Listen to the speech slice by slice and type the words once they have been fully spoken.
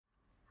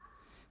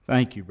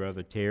Thank you,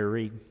 Brother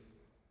Terry.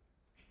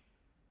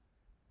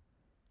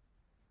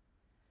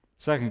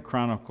 2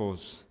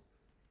 Chronicles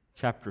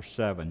chapter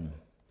 7,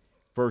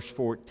 verse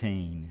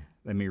 14.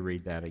 Let me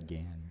read that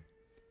again.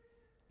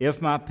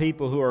 If my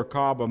people who are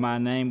called by my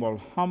name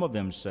will humble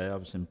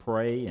themselves and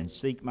pray and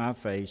seek my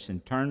face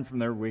and turn from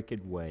their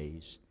wicked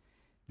ways,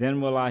 then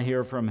will I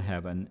hear from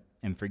heaven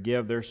and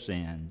forgive their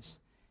sins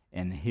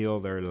and heal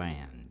their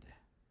land.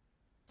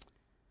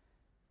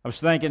 I was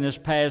thinking this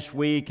past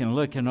week and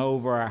looking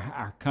over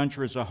our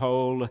country as a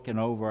whole, looking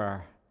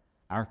over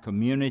our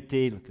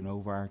community, looking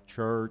over our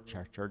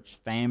church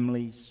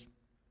families.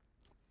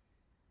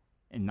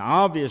 And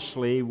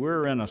obviously,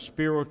 we're in a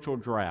spiritual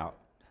drought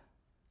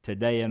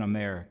today in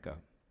America.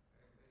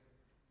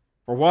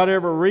 For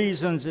whatever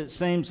reasons, it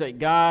seems that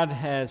God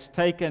has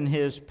taken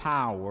His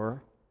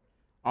power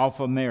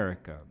off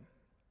America.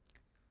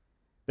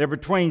 There are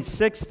between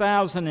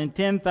 6,000 and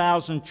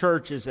 10,000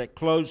 churches that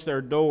close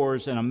their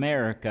doors in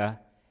America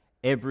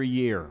every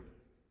year.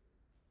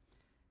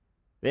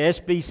 The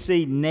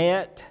SBC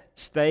Net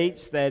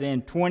states that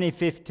in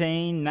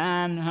 2015,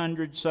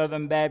 900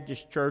 Southern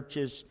Baptist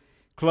churches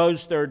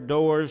closed their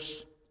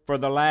doors for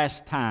the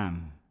last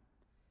time,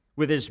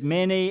 with as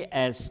many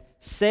as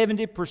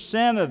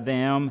 70% of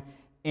them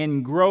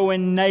in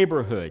growing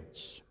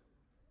neighborhoods.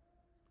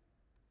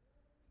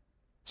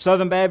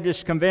 Southern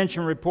Baptist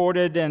Convention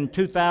reported in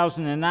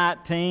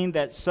 2019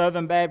 that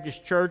Southern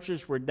Baptist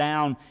churches were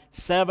down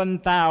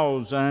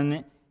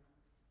 7,000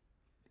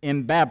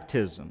 in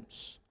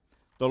baptisms,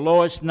 the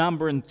lowest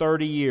number in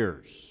 30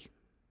 years.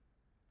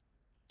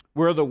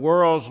 We're the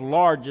world's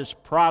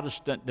largest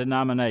Protestant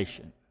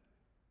denomination.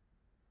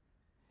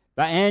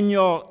 The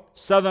annual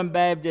Southern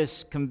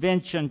Baptist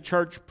Convention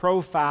church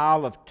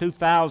profile of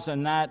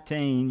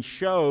 2019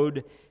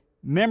 showed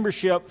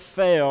membership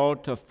fell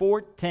to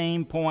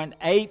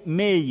 14.8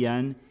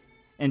 million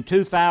in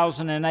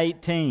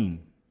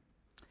 2018.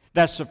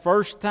 That's the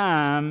first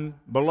time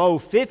below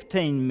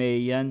 15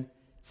 million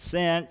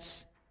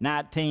since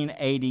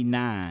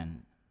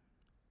 1989.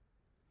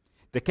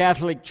 The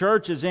Catholic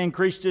Church has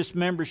increased its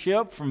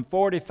membership from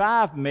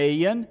 45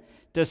 million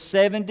to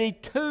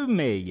 72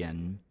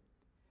 million.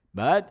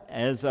 But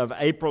as of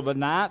April the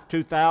 9th,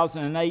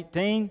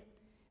 2018,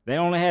 they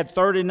only had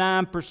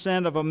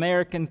 39% of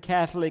American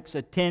Catholics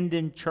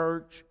attending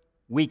church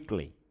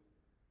weekly,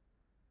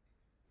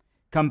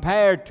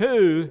 compared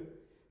to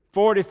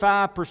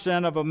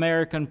 45% of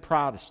American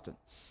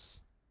Protestants.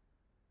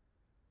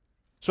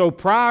 So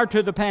prior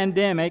to the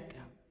pandemic,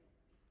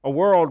 a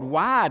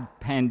worldwide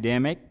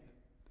pandemic,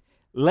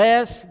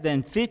 less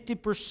than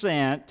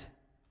 50%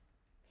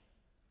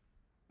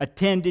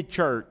 attended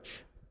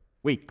church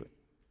weekly.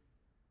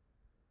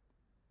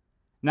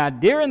 Now,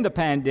 during the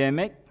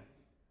pandemic,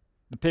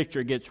 the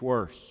picture gets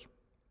worse.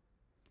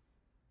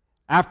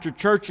 After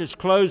churches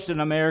closed in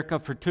America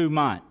for 2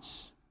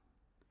 months,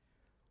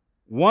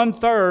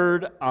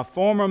 1/3 of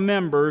former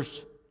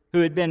members who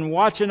had been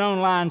watching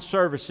online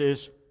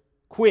services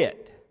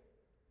quit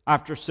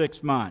after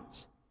 6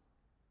 months,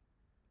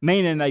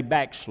 meaning they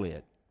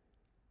backslid.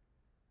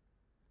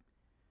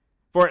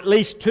 For at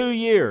least 2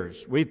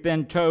 years, we've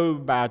been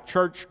told by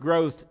church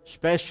growth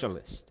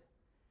specialists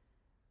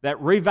that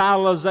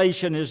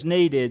revitalization is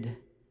needed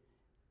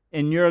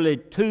in nearly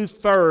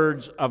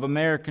 2/3 of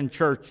American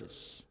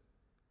churches.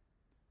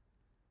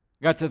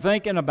 Got to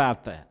thinking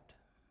about that.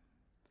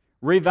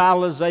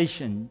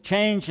 Revitalization,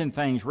 changing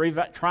things,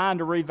 trying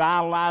to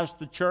revitalize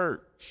the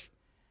church.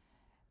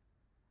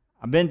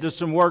 I've been to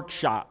some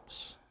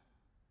workshops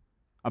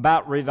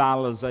about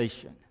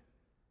revitalization.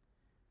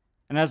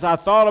 And as I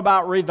thought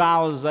about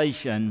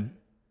revitalization,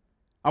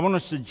 I want to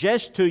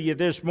suggest to you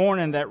this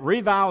morning that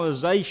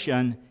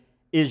revitalization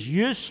is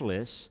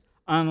useless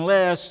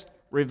unless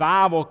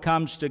revival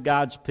comes to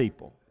God's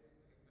people.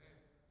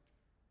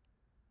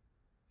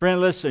 Friend,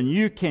 listen,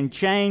 you can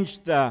change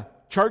the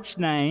church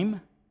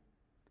name.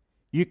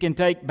 You can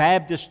take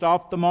Baptist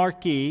off the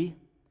marquee.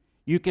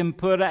 You can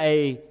put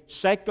a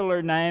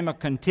secular name, a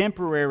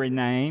contemporary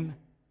name,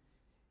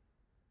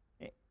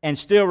 and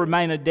still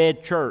remain a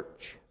dead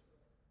church.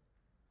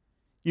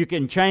 You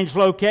can change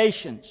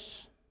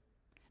locations.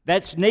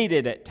 That's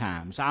needed at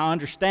times. I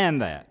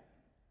understand that.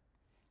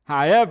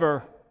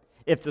 However,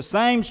 if the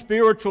same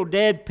spiritual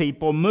dead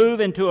people move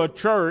into a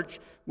church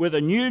with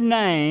a new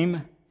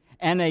name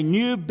and a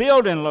new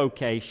building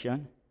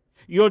location,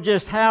 you'll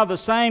just have the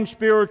same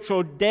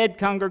spiritual dead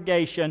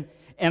congregation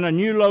in a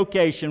new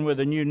location with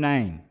a new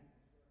name.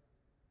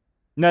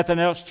 Nothing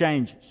else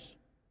changes.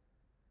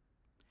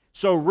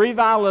 So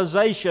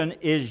revitalization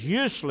is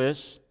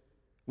useless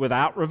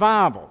without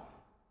revival.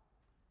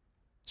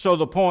 So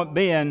the point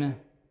being,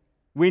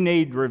 we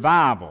need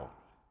revival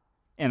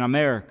in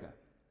America.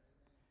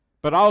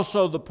 But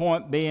also the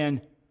point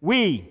being,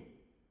 we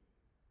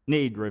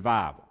need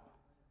revival.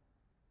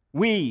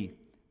 We,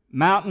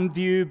 Mountain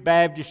View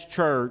Baptist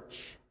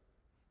Church,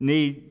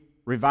 need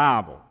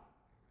revival.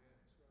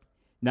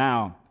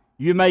 Now,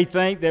 you may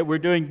think that we're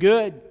doing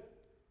good,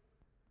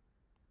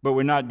 but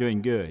we're not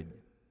doing good.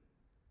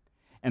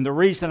 And the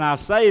reason I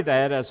say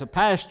that as a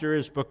pastor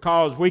is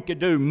because we could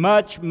do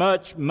much,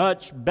 much,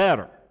 much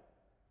better.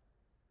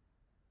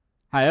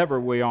 However,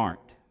 we aren't.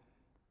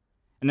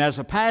 And as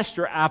a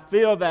pastor, I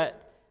feel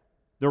that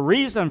the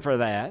reason for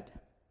that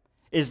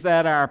is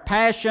that our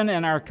passion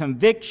and our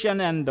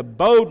conviction and the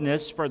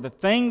boldness for the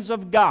things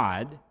of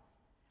God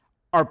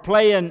are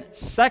playing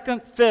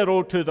second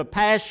fiddle to the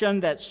passion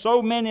that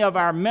so many of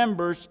our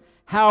members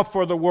have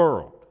for the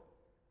world.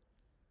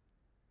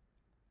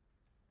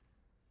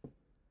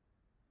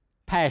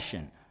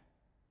 Passion.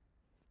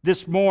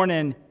 This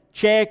morning,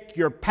 check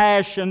your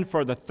passion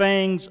for the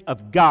things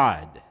of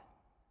God.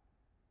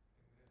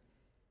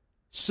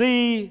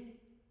 See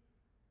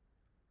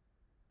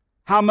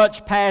how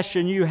much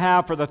passion you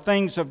have for the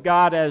things of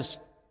God as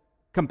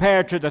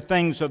compared to the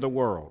things of the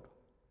world.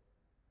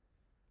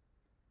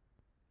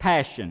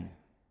 Passion.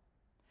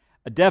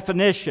 A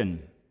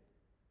definition: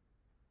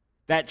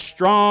 that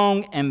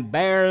strong and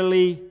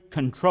barely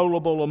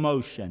controllable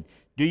emotion.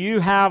 Do you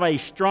have a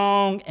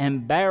strong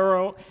and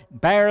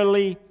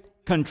barely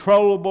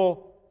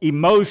controllable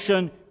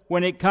emotion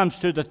when it comes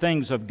to the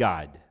things of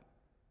God?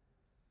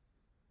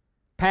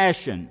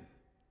 Passion,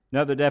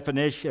 another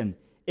definition,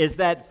 is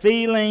that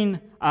feeling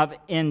of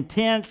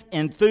intense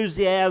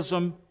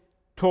enthusiasm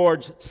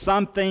towards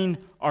something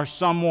or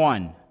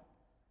someone.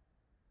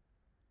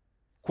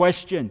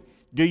 Question: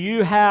 do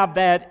you have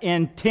that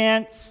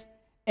intense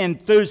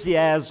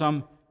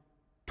enthusiasm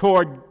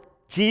toward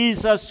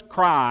Jesus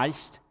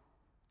Christ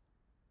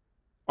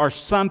or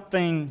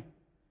something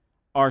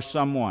or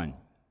someone?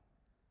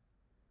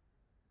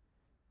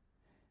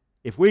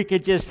 If we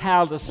could just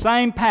have the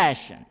same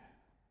passion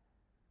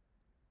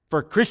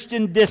for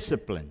Christian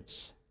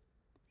disciplines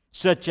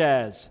such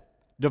as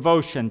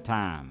devotion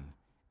time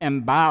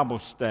and Bible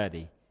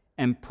study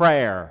and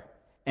prayer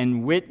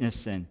and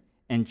witnessing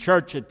and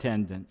church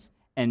attendance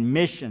and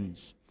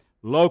missions,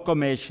 local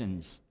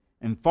missions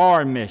and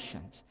foreign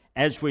missions,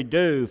 as we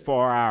do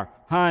for our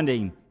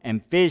hunting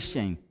and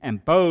fishing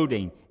and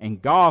boating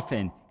and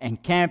golfing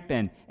and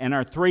camping and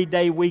our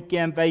 3-day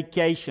weekend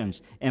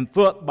vacations and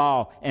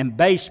football and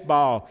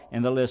baseball,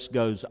 and the list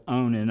goes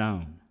on and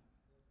on.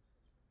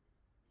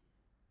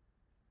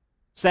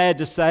 Sad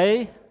to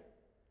say,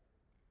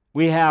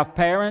 we have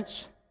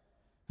parents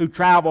who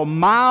travel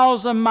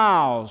miles and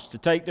miles to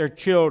take their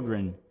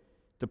children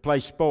to play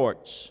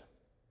sports,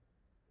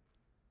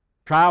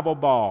 travel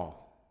ball.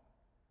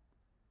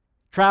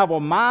 Travel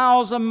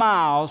miles and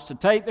miles to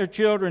take their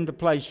children to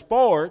play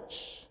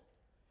sports,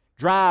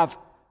 drive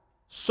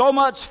so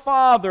much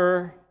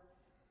farther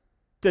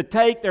to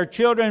take their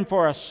children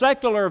for a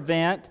secular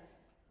event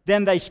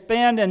than they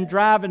spend in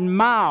driving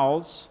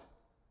miles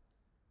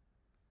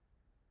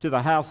to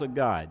the house of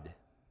God.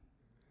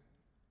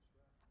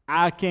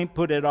 I can't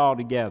put it all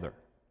together.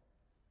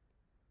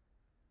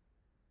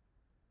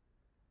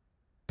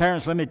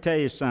 Parents, let me tell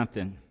you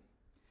something.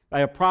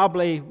 They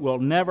probably will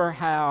never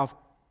have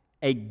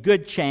a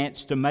good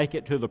chance to make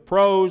it to the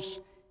pros,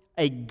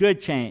 a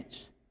good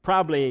chance,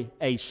 probably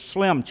a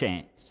slim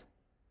chance,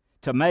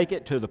 to make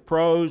it to the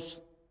pros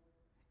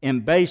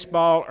in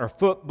baseball or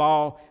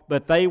football,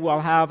 but they will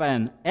have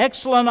an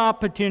excellent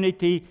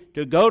opportunity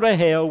to go to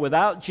hell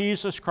without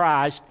Jesus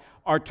Christ,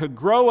 or to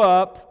grow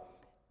up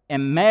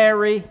and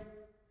marry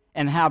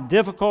and have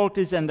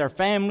difficulties in their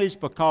families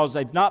because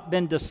they've not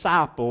been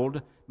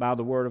discipled by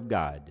the Word of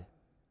God.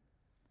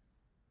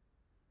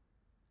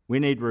 We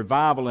need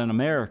revival in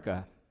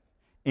America,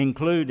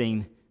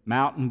 including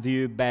Mountain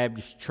View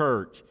Baptist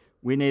Church.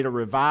 We need a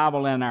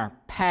revival in our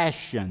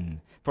passion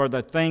for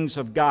the things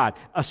of God,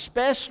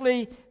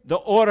 especially the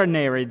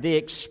ordinary, the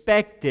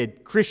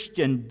expected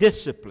Christian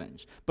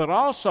disciplines, but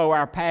also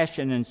our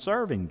passion in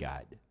serving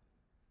God.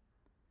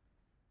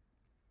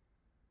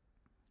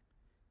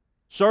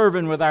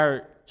 Serving with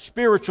our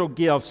spiritual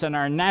gifts and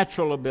our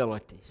natural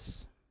abilities.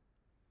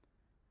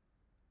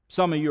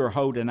 Some of you are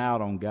holding out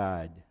on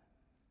God,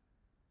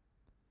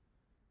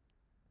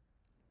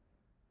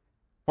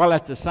 while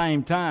at the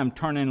same time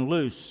turning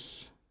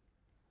loose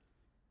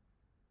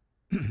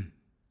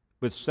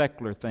with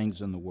secular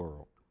things in the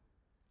world.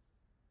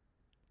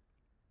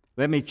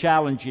 Let me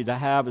challenge you to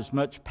have as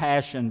much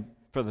passion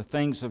for the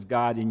things of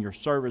God in your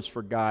service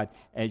for God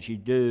as you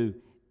do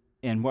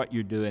in what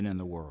you're doing in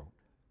the world.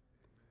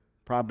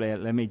 Probably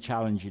let me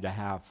challenge you to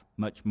have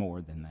much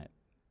more than that.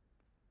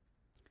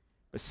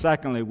 But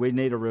secondly, we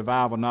need a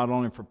revival not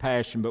only for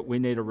passion, but we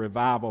need a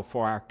revival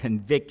for our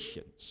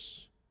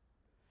convictions.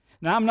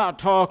 Now, I'm not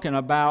talking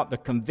about the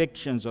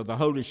convictions of the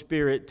Holy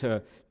Spirit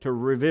to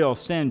reveal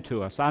sin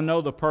to us. I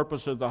know the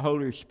purpose of the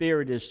Holy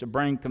Spirit is to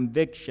bring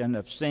conviction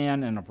of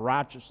sin and of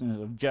righteousness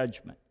and of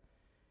judgment.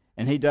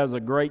 And He does a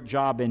great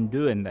job in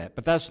doing that.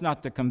 But that's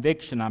not the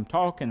conviction I'm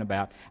talking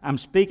about. I'm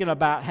speaking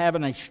about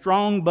having a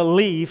strong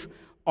belief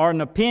or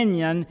an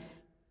opinion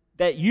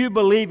that you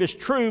believe is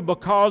true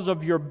because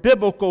of your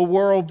biblical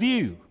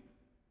worldview.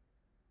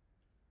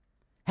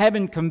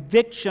 Having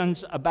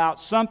convictions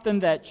about something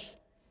that's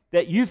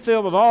that you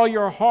feel with all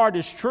your heart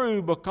is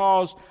true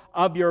because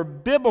of your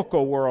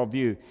biblical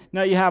worldview.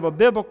 Now, you have a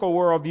biblical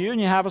worldview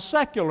and you have a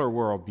secular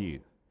worldview.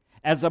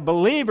 As a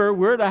believer,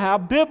 we're to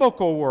have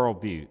biblical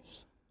worldviews.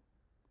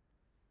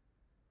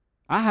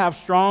 I have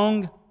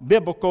strong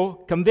biblical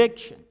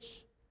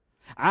convictions.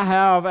 I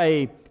have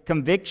a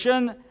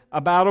conviction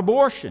about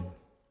abortion.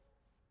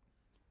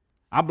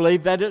 I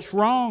believe that it's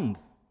wrong.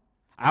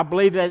 I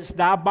believe that it's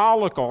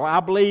diabolical. I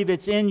believe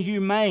it's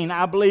inhumane.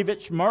 I believe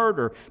it's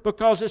murder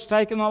because it's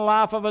taken the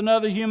life of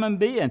another human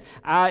being,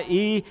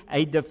 i.e.,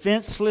 a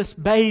defenseless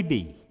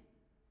baby.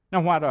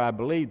 Now, why do I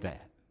believe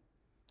that?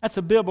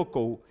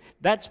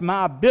 That's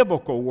my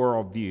biblical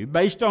worldview,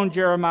 based on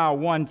Jeremiah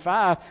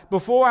 1:5.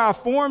 Before I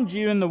formed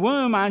you in the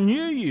womb, I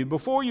knew you.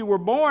 Before you were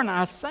born,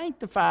 I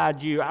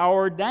sanctified you. I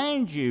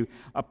ordained you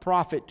a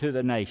prophet to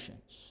the nations.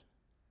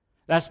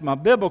 That's my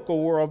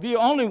biblical worldview.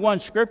 Only one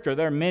scripture.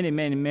 There are many,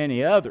 many,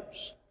 many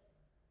others.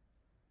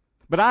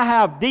 But I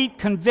have deep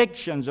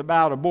convictions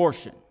about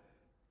abortion.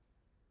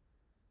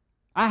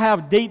 I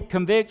have deep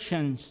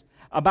convictions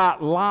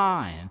about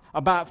lying,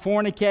 about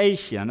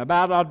fornication,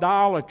 about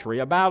idolatry,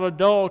 about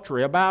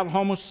adultery, about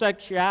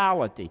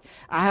homosexuality.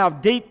 I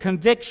have deep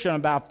conviction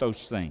about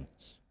those things.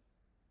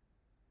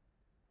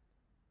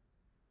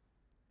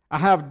 I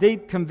have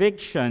deep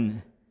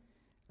conviction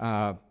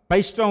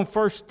based on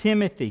 1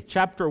 Timothy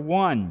chapter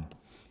 1,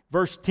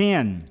 verse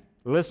 10.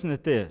 Listen to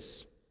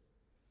this.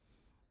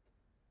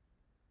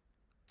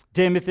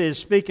 Timothy is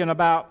speaking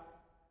about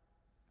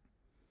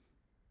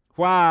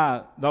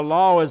why the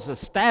law is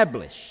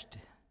established.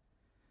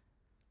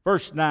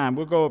 Verse 9,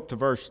 we'll go up to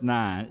verse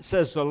 9. It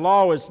says, the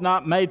law is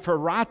not made for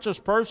righteous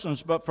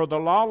persons, but for the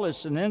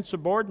lawless and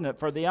insubordinate,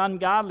 for the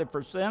ungodly,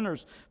 for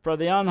sinners, for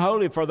the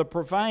unholy, for the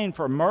profane,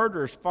 for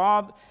murderers,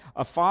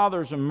 of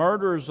fathers and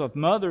murderers of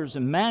mothers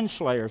and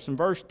manslayers. In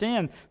verse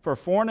 10, for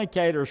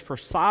fornicators, for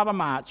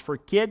sodomites, for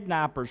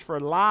kidnappers,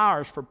 for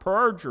liars, for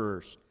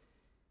perjurers.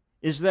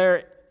 Is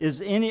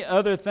any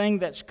other thing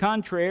that's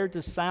contrary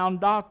to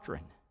sound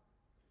doctrine?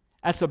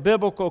 That's a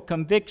biblical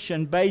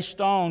conviction based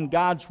on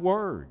God's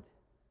Word.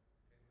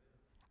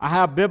 I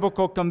have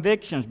biblical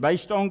convictions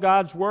based on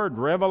God's Word.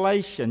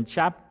 Revelation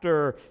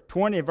chapter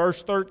 20,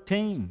 verse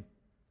 13.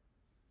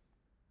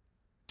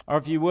 Or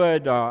if you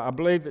would, I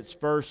believe it's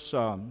verse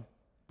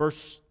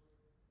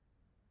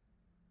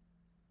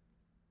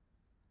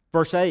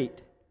 8.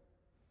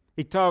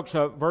 He talks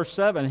of verse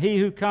 7. He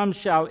who comes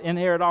shall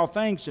inherit all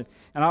things, and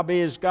I'll be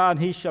his God, and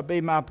he shall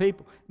be my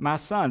people, my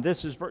son.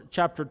 This is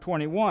chapter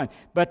 21.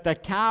 But the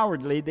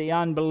cowardly, the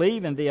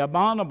unbelieving, the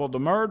abominable, the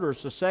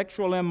murderers, the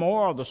sexual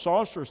immoral, the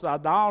sorcerers, the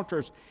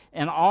idolaters,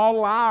 and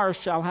all liars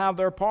shall have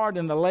their part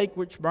in the lake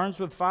which burns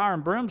with fire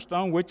and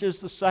brimstone, which is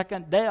the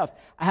second death.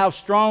 I have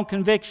strong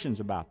convictions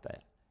about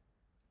that,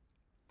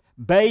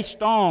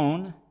 based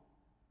on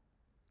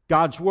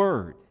God's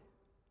Word.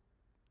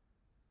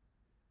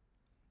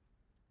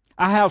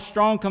 I have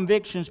strong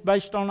convictions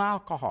based on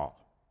alcohol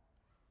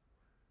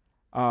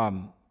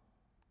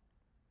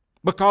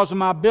because of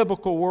my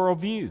biblical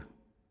worldview.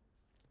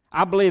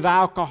 I believe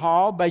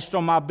alcohol, based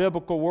on my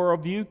biblical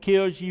worldview,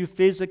 kills you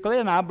physically,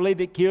 and I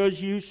believe it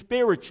kills you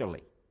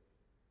spiritually.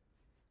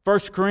 1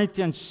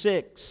 Corinthians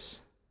 6,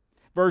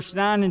 verse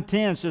 9 and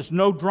 10 says,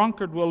 no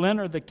drunkard will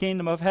enter the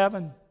kingdom of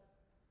heaven.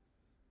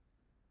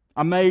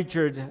 I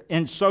majored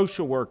in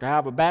social work. I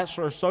have a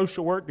Bachelor of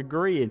Social Work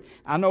degree, and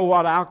I know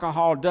what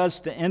alcohol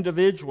does to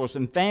individuals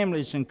and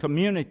families and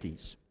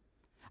communities.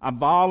 I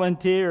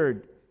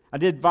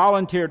did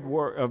volunteer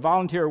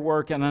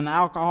work in an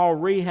alcohol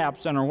rehab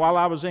center while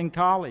I was in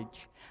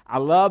college. I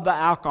love the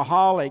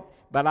alcoholic,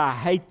 but I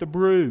hate the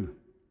brew.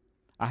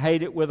 I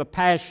hate it with a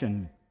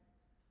passion.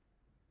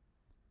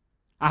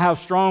 I have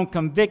strong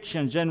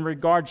convictions in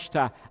regards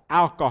to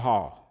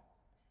alcohol.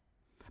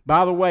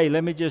 By the way,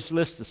 let me just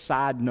list a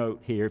side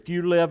note here. If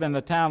you live in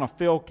the town of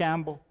Phil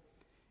Campbell,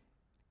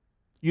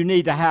 you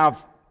need to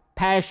have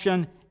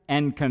passion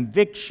and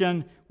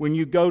conviction when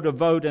you go to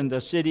vote in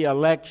the city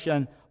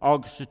election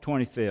August the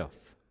 25th.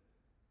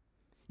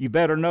 You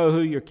better know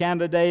who your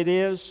candidate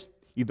is.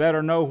 You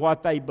better know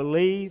what they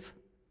believe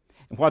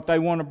and what they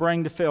want to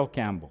bring to Phil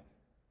Campbell.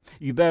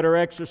 You better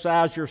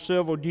exercise your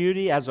civil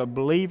duty as a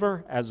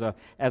believer, as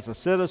a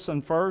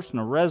citizen first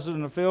and a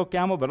resident of Phil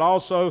Campbell, but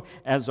also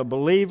as a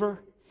believer,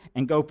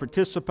 and go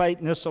participate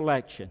in this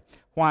election.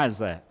 Why is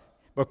that?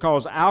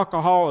 Because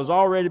alcohol has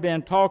already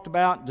been talked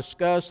about and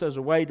discussed as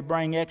a way to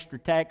bring extra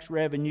tax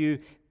revenue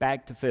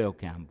back to Phil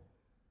Campbell.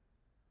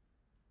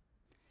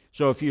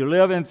 So if you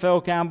live in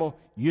Phil Campbell,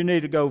 you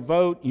need to go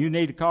vote. You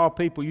need to call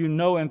people you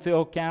know in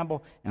Phil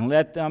Campbell and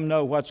let them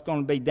know what's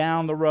going to be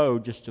down the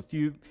road just a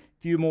few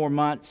more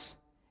months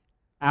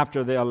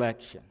after the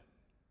election.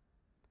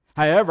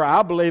 However,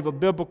 I believe a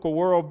biblical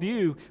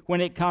worldview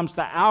when it comes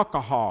to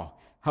alcohol.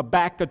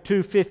 Habakkuk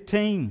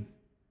 2:15.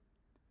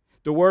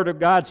 The Word of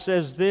God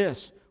says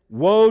this,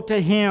 woe to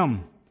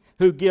him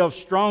who gives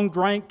strong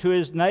drink to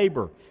his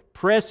neighbor,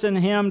 pressing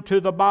him to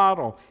the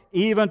bottle,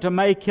 even to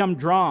make him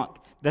drunk,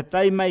 that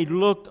they may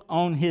look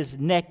on his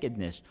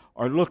nakedness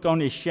or look on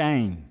his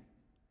shame.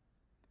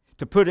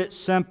 To put it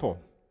simple,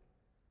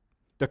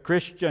 the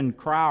Christian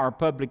Crier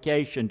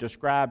publication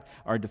described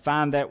or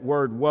defined that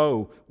word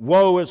woe.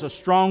 Woe is a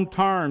strong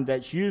term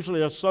that's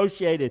usually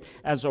associated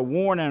as a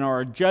warning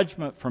or a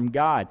judgment from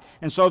God.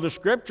 And so the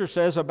Scripture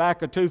says,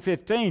 Habakkuk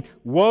 2:15,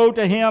 woe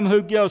to him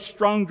who gives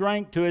strong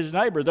drink to his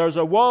neighbor. There's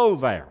a woe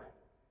there.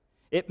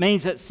 It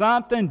means that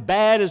something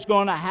bad is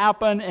going to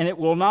happen, and it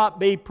will not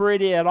be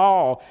pretty at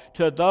all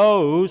to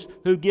those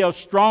who give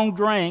strong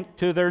drink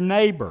to their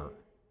neighbor.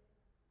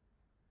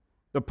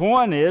 The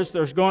point is,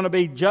 there's going to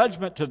be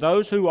judgment to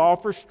those who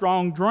offer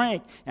strong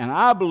drink. And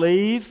I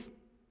believe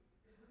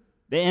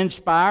the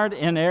inspired,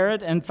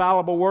 inerrant,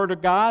 infallible Word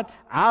of God,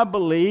 I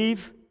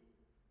believe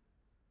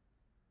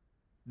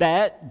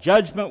that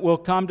judgment will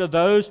come to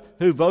those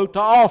who vote to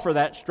offer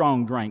that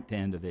strong drink to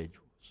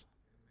individuals.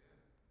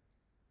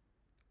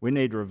 We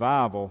need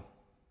revival.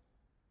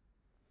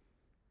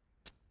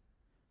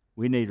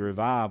 We need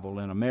revival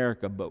in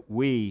America, but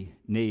we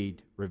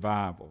need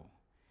revival.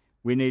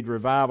 We need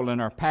revival in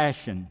our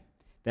passion,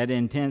 that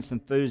intense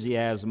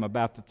enthusiasm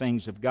about the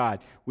things of God.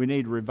 We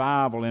need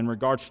revival in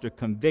regards to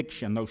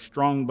conviction, those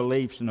strong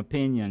beliefs and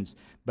opinions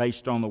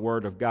based on the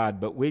Word of God.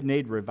 But we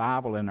need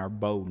revival in our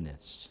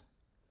boldness.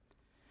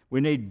 We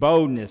need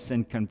boldness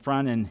in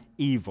confronting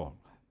evil.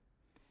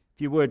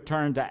 If you would,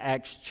 turn to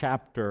Acts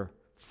chapter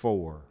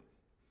 4.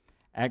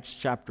 Acts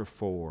chapter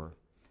 4.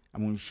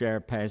 I'm going to share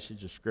a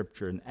passage of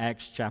Scripture in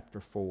Acts chapter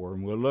 4.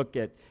 And we'll look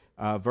at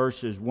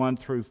verses 1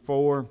 through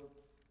 4.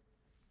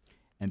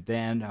 And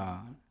then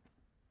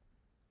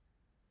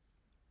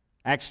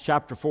Acts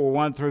chapter 4,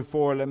 1 through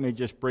 4, let me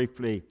just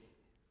briefly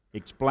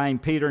explain.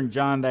 Peter and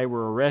John, they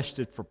were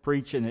arrested for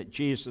preaching that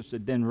Jesus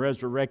had been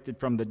resurrected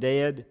from the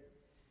dead.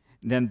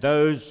 And then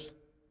those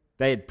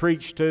they had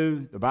preached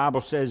to, the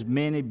Bible says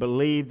many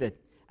believed that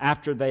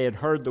after they had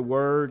heard the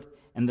word,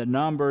 and the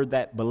number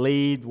that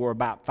believed were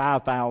about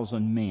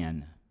 5,000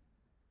 men.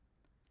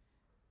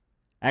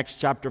 Acts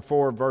chapter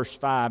 4, verse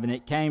 5, and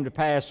it came to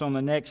pass on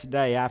the next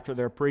day after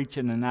their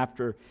preaching and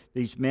after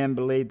these men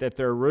believed that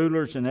their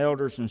rulers and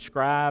elders and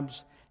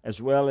scribes,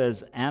 as well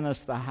as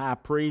Annas the high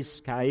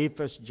priest,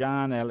 Caiaphas,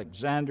 John,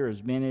 Alexander,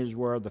 as many as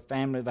were of the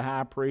family of the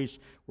high priest,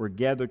 were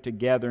gathered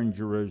together in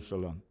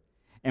Jerusalem.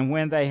 And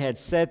when they had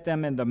set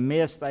them in the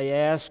midst, they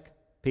asked,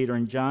 Peter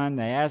and John,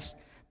 they asked,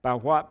 by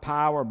what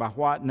power, by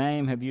what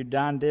name have you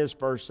done this?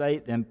 Verse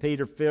 8, then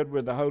Peter, filled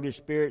with the Holy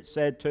Spirit,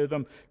 said to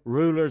them,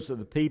 rulers of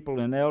the people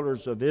and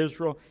elders of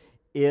Israel,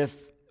 if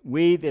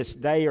we this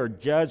day are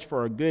judged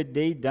for a good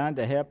deed done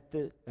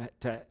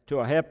to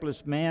a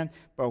helpless man,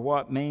 by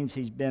what means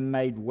he's been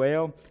made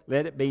well,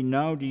 let it be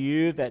known to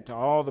you that to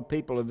all the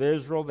people of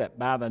Israel, that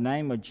by the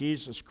name of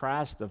Jesus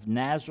Christ of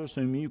Nazareth,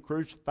 whom you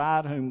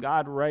crucified, whom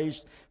God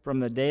raised from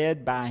the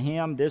dead, by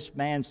him this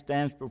man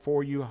stands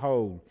before you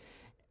whole.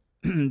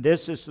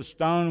 This is the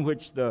stone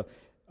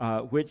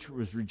which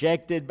was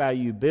rejected by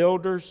you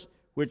builders,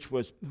 which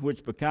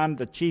become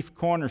the chief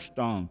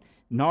cornerstone.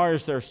 Nor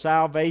is there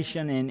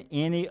salvation in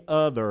any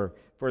other,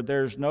 for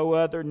there is no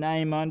other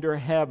name under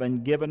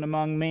heaven given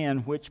among men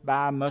which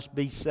by must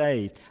be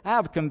saved. I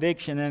have a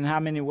conviction in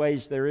how many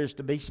ways there is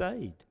to be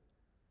saved.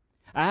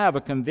 I have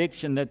a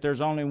conviction that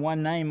there's only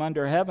one name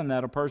under heaven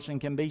that a person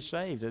can be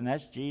saved, and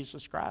that's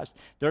Jesus Christ.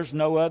 There's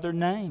no other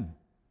name.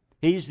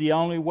 He's the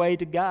only way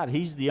to God.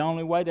 He's the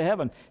only way to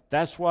heaven.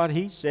 That's what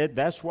he said.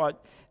 That's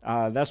what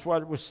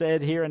was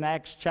said here in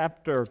Acts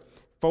chapter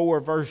 4,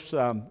 verse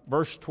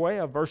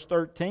 12, verse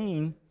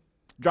 13.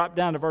 Drop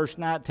down to verse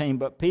 19.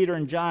 But Peter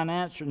and John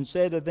answered and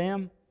said to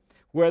them,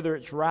 whether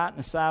it's right in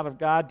the sight of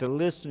God to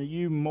listen to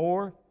you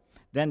more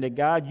than to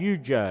God, you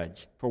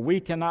judge. For we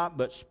cannot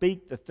but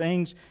speak the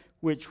things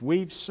which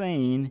we've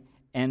seen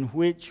and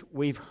which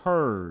we've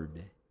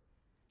heard.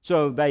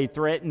 So they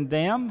threatened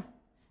them.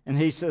 And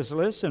he says,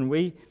 listen,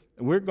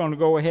 we're going to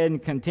go ahead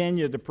and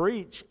continue to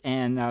preach,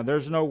 and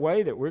there's no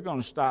way that we're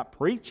going to stop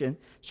preaching.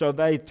 So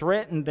they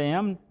threatened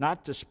them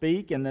not to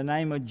speak in the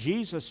name of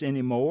Jesus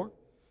anymore.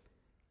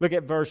 Look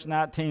at verse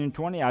 19 and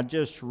 20. I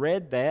just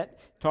read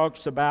that.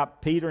 Talks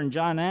about Peter and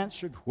John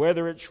answered,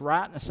 whether it's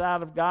right in the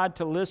sight of God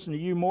to listen to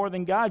you more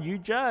than God, you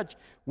judge.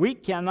 We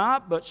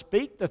cannot but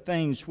speak the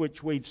things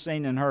which we've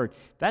seen and heard.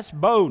 That's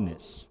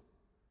boldness.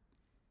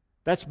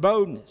 That's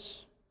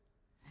boldness.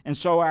 And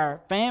so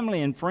our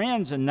family and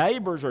friends and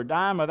neighbors are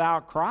dying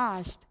without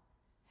Christ.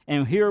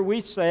 And here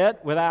we sit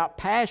without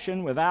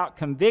passion, without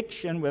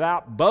conviction,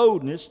 without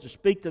boldness to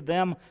speak to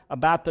them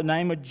about the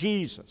name of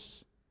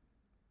Jesus.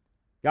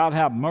 God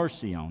have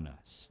mercy on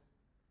us.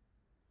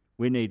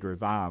 We need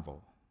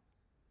revival.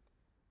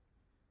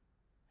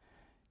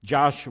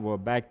 Joshua,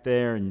 back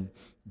there in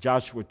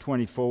Joshua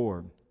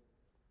 24.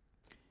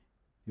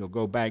 You'll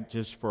go back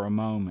just for a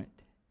moment.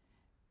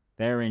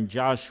 There in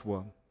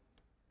Joshua.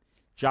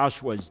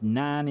 Joshua's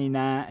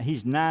 99,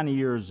 he's 90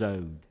 years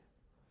old.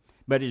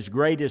 But his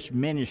greatest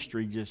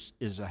ministry just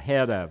is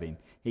ahead of him.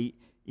 He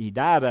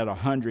died at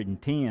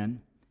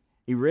 110.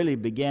 He really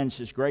begins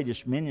his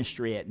greatest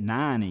ministry at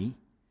 90.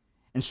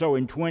 And so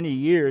in 20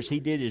 years, he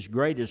did his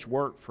greatest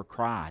work for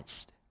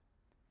Christ.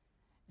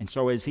 And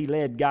so as he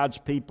led God's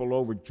people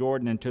over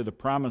Jordan into the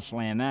promised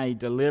land, now he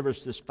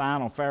delivers this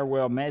final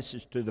farewell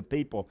message to the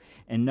people.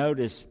 And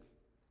notice,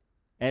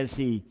 as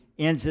he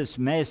ends this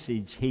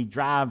message, he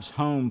drives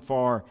home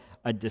for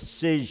a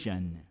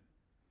decision.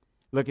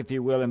 Look, if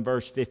you will, in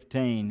verse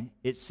 15.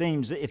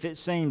 If it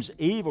seems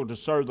evil to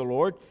serve the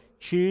Lord,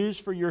 choose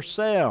for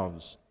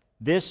yourselves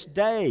this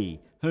day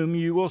whom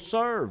you will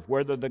serve,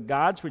 whether the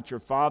gods which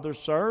your fathers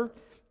served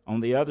on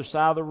the other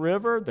side of the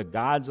river, the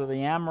gods of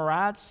the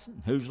Amorites,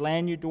 in whose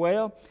land you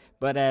dwell.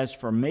 But as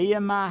for me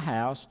and my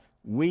house,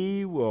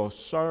 we will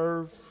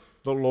serve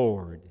the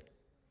Lord.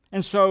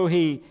 And so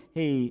he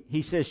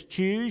says,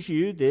 choose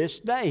you this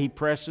day. He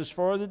presses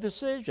for the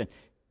decision.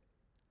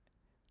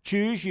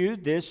 Choose you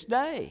this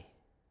day.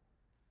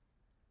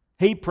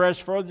 He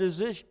pressed for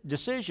the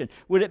decision.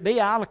 Would it be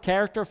out of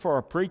character for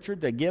a preacher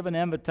to give an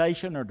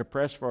invitation or to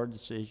press for a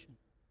decision?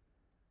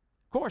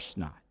 Of course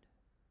not.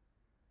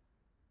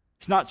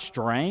 It's not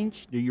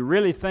strange. Do you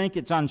really think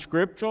it's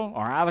unscriptural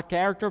or out of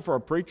character for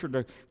a preacher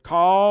to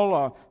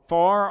call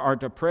for or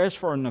to press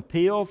for an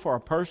appeal for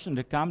a person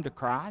to come to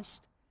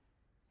Christ?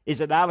 Is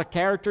it out of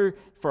character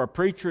for a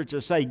preacher to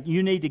say,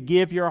 you need to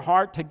give your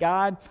heart to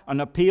God,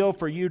 an appeal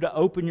for you to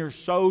open your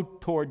soul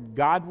toward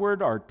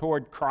Godward or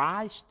toward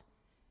Christ?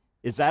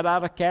 Is that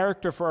out of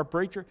character for a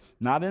preacher?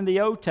 Not in the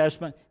Old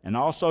Testament, and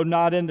also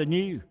not in the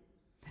New.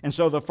 And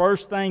so the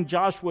first thing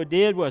Joshua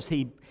did was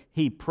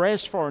he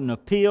pressed for an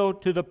appeal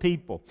to the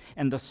people.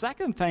 And the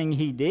second thing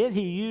he did,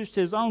 he used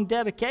his own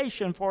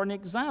dedication for an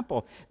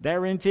example.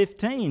 There in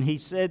 15, he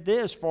said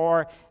this, as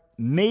for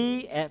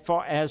me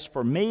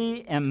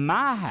and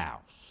my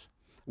house,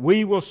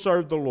 we will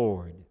serve the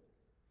Lord.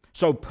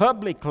 So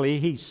publicly,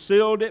 he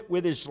sealed it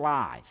with his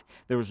life.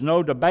 There was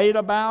no debate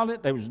about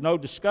it. There was no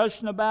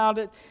discussion about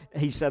it.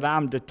 He said,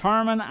 I'm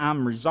determined.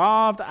 I'm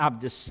resolved.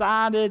 I've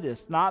decided.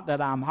 It's not that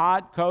I'm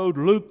hot, cold,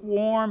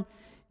 lukewarm.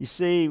 You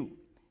see,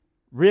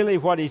 really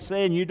what he's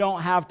saying, you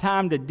don't have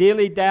time to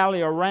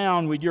dilly-dally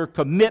around with your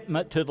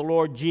commitment to the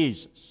Lord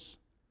Jesus.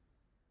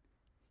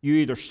 You're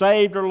either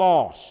saved or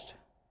lost.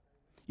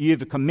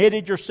 You've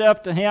committed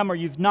yourself to Him or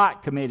you've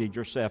not committed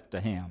yourself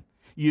to Him.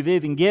 You've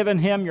even given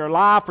Him your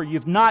life or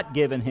you've not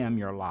given Him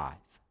your life.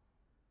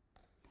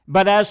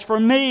 But as for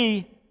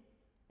me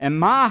and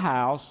my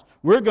house,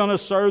 we're going to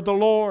serve the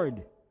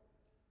Lord.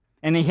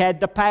 And he had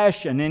the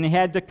passion, and he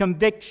had the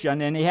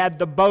conviction, and he had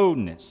the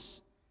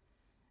boldness.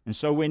 And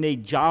so we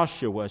need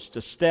Joshua's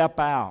to step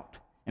out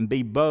and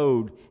be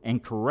bold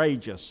and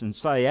courageous and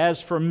say, as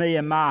for me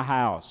and my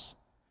house,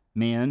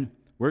 men,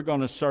 we're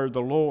going to serve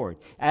the Lord.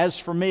 As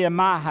for me and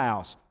my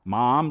house,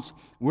 moms,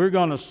 we're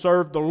going to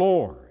serve the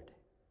Lord.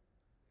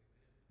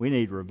 We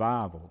need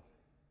revival.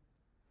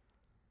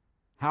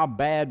 How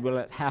bad will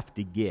it have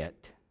to get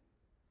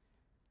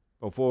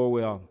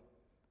before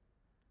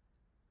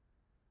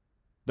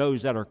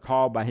those that are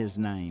called by His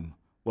name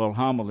will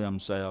humble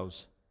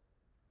themselves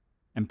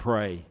and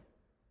pray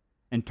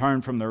and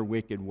turn from their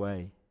wicked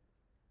way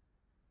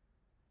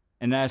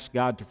and ask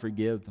God to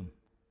forgive them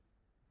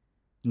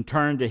and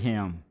turn to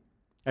Him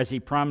as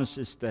He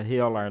promises to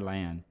heal our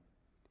land?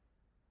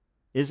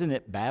 Isn't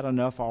it bad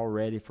enough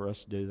already for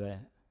us to do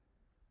that?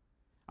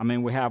 I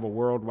mean, we have a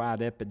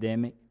worldwide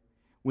epidemic.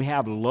 We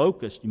have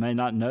locusts. You may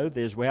not know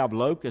this. We have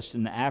locusts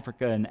in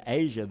Africa and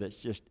Asia that's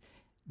just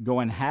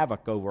going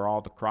havoc over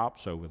all the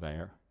crops over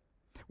there.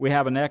 We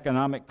have an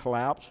economic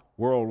collapse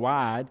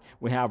worldwide.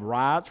 We have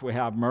riots. We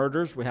have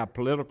murders. We have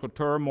political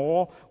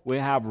turmoil. We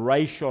have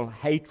racial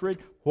hatred.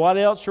 What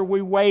else are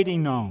we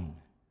waiting on?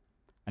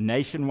 A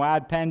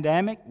nationwide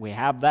pandemic? We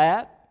have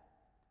that.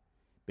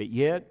 But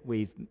yet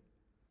we've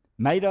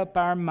made up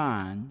our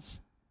minds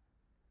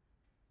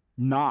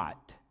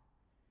not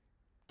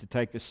to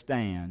take a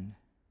stand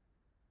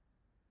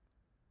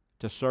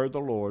to serve the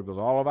Lord with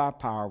all of our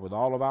power, with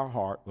all of our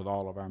heart, with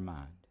all of our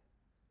mind,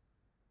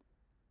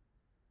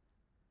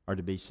 or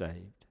to be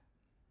saved.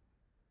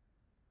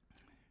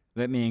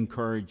 Let me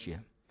encourage you.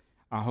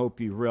 I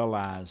hope you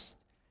realize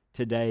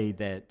today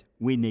that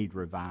we need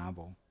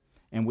revival,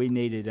 and we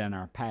need it in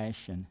our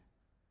passion.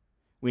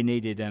 We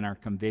need it in our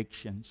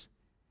convictions,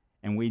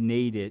 and we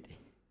need it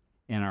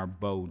in our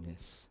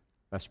boldness.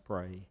 Let's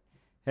pray.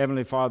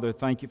 Heavenly Father,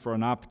 thank you for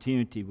an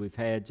opportunity we've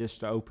had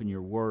just to open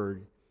your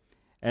word.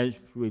 As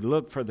we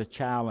look for the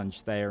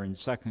challenge there in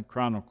 2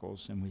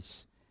 Chronicles, and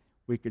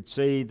we could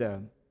see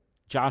the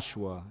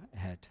Joshua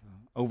at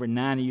over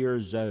 90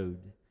 years old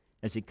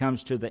as he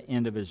comes to the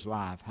end of his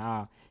life,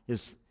 how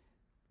his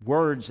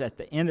words at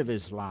the end of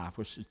his life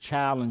was to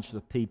challenge the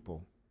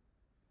people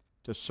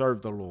to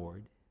serve the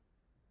Lord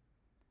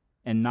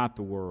and not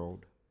the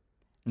world.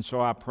 And so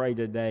I pray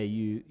today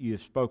you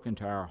have spoken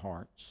to our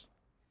hearts.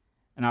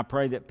 And I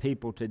pray that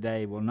people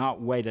today will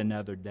not wait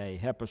another day.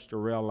 Help us to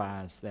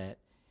realize that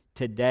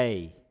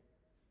today,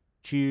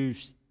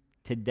 choose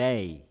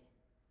today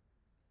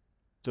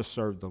to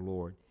serve the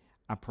Lord.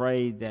 I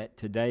pray that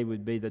today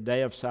would be the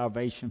day of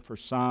salvation for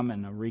some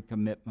and a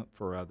recommitment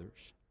for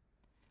others.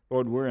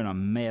 Lord, we're in a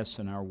mess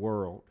in our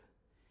world.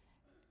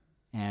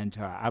 And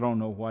I don't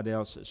know what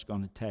else it's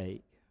going to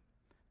take.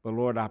 But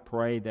Lord, I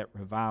pray that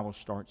revival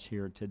starts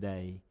here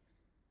today.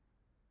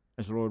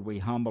 As Lord, we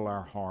humble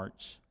our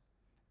hearts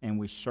and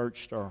we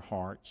searched our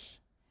hearts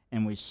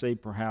and we see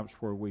perhaps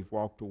where we've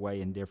walked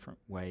away in different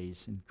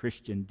ways, in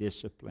Christian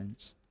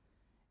disciplines,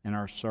 in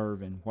our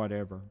serving,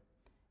 whatever.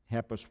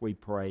 Help us, we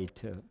pray,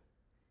 to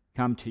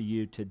come to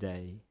you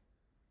today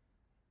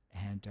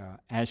and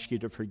ask you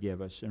to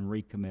forgive us and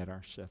recommit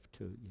ourselves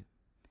to you.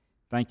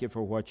 Thank you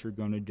for what you're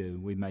going to do.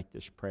 We make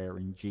this prayer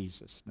in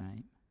Jesus'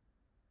 name.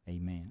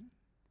 Amen.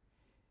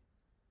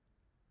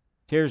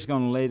 Terry's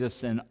going to lead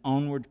us in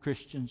Onward,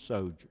 Christian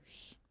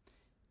Soldiers.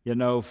 You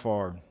know,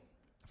 for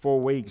 4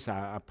 weeks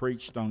I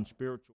preached on spiritual